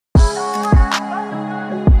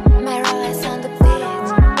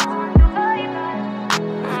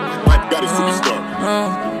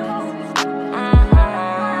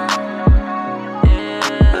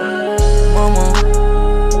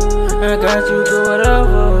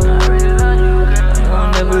whatever. I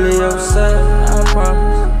won't never leave your side, I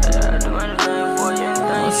promise.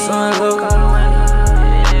 My son, look,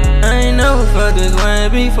 I ain't never felt this way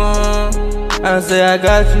before. I say I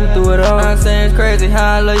got you through it all. I say it's crazy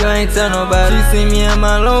how I love you, I ain't tell nobody. She see me in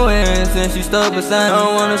my low ends and she stuck beside me. I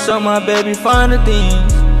don't wanna show my baby finer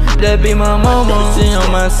things. That be my mama, she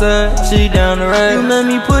on my side, she down the ride. You made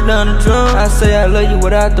me put down the drum. I say I love you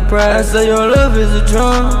without the pride. I say your love is a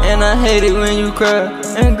drum, and I hate it when you cry.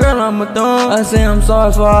 And girl, I'm a thorn. I say I'm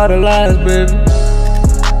sorry for all the lies, baby.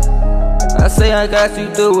 I say I got you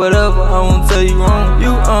through whatever, I won't tell you wrong. You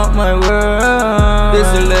are my world. This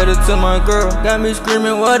a letter to my girl, got me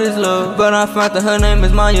screaming what is love. But I found that her name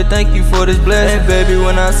is Maya, thank you for this blessing. And baby,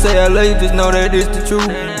 when I say I love you, just know that it's the truth.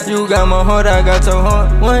 You got my heart, I got your heart,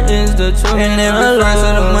 what is the truth? And every first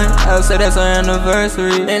of the month, I'll say that's our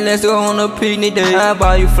anniversary. And let's go on a picnic day, I'll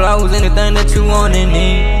buy you flowers, anything that you want and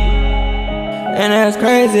need. And that's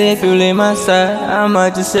crazy, if you leave my side, I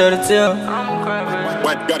might just shed a tear.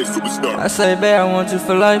 I say, babe, I want you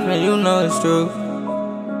for life, and you know it's true.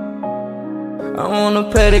 I want a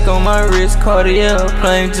Patek on my wrist, Cartier,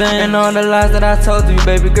 plain Jane. And all the lies that I told you,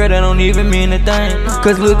 baby girl, that don't even mean a thing.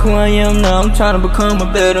 Cause look who I am now, I'm trying to become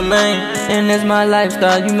a better man. And that's my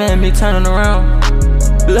lifestyle, you made me turning around.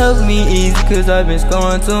 Love me easy cause I've been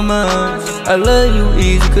scoring too much. I love you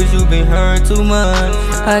easy cause you been hurting too much.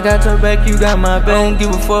 I got your back, you got my back. I don't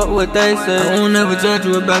give a fuck what they say. I won't never judge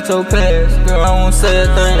you about your past. Girl, I won't say a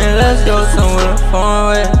thing. And let's go somewhere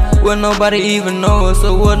far away where nobody even know us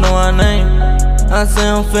or would know our name. I say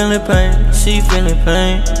I'm feeling pain, she feeling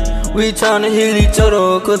pain. We tryna heal each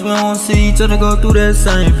other cause we don't see each other go through that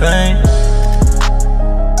same pain.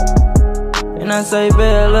 And I say, babe,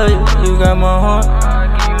 I love you, you got my heart.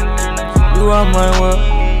 You are my world.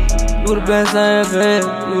 You the best I ever had.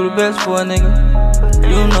 You the best boy, nigga.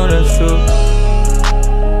 You know that's true.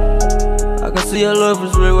 I can see your love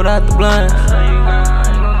is real without the blinds.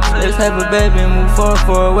 Let's have a baby and move far,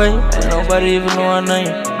 far away. Nobody even know our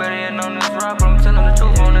name.